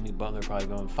Smart and Jimmy Butler probably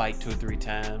gonna fight 2 or 3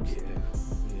 times.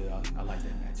 Yeah, I like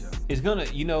that matchup. It's gonna,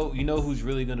 you know who's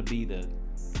really gonna be the.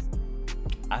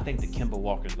 I think the Kemba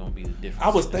Walker's gonna be the difference. I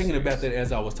was thinking about that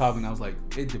as I was talking. I was like,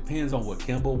 it depends on what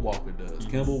Kemba Walker does.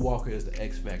 Kemba Walker is the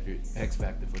X factor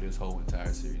for this whole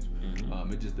entire series.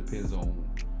 It just depends on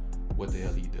what the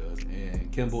hell he does. And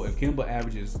if Kemba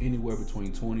averages anywhere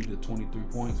between 20 to 23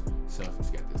 points,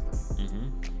 Celtics got this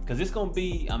thing. Because it's gonna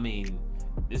be,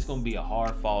 it's gonna be a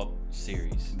hard fought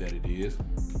series. That it is.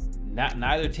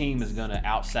 neither team is gonna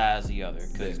outsize the other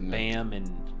because Bam and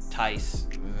Tice,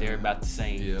 they're about the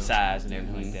same size and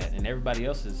everything like that, and everybody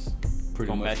else is pretty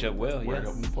gonna match up well. Right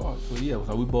up in the park. So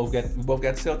so we both got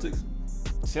Celtics.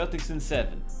 Celtics in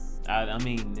 7. I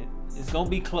mean, it's gonna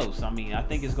be close. I mean, I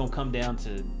think it's gonna come down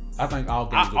to. I think all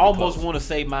games. I almost want to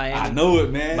say Miami. I know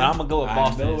it, man. But I'm gonna go with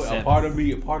Boston. I know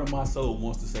it. A part of my soul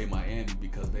wants to say Miami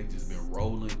because they've just been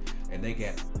rolling, and they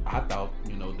got. I thought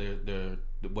they're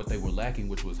what they were lacking,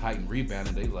 which was height and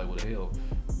rebounding. They was like, what the hell?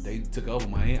 They took over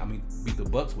Miami. I mean, beat the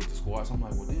Bucks with the squad. So I'm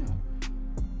like, well, damn.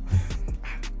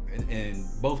 And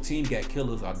both teams got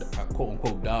killers, or quote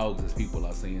unquote dogs, as people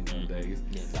are saying nowadays.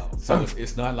 Yeah, so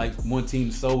it's not like one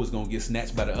team's soul is gonna get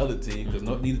snatched by the other team because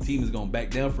neither team is gonna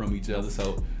back down from each other.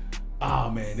 So,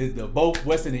 the both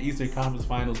Western and Eastern Conference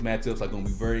Finals matchups are gonna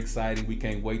be very exciting. We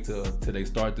can't wait till they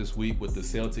start this week with the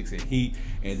Celtics and Heat,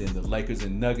 and then the Lakers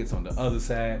and Nuggets on the other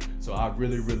side. So I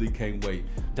really, really can't wait.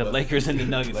 Lakers and the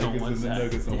Nuggets on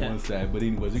one side. But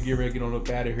anyways, we get ready to get on up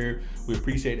out of here. We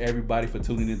appreciate everybody for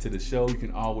tuning into the show. You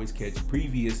can always catch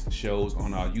previous shows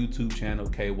on our YouTube channel,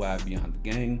 KY Beyond the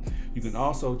Game. You can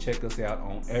also check us out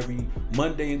on every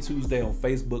Monday and Tuesday on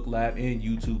Facebook Live and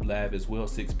YouTube Live as well,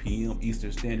 6 p.m.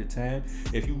 Eastern Standard Time.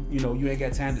 If you ain't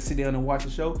got time to sit down and watch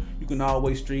the show, you can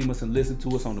always stream us and listen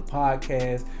to us on the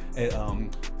podcast at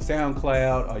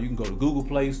SoundCloud, or you can go to Google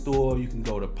Play Store, you can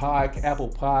go to Apple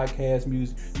Podcast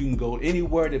Music, you can go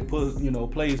anywhere that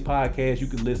plays podcasts. You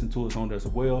can listen to us on there as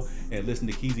well, and listen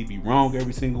to Keezy Be Wrong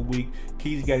every single week.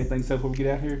 Keezy, got anything to say before we get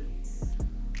out here?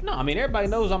 No, I mean, everybody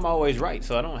knows I'm always right,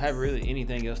 so I don't have really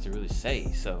anything else to really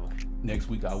say. So next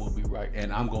week I will be right,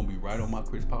 and I'm gonna be right on my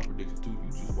Chris Paul prediction too. You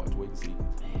just watch, wait and see.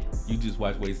 You just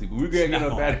watch, wait and see. But we're gonna get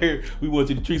up out of here. We want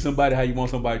you to treat somebody how you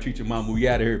want somebody to treat your mama. We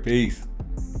out of here. Peace.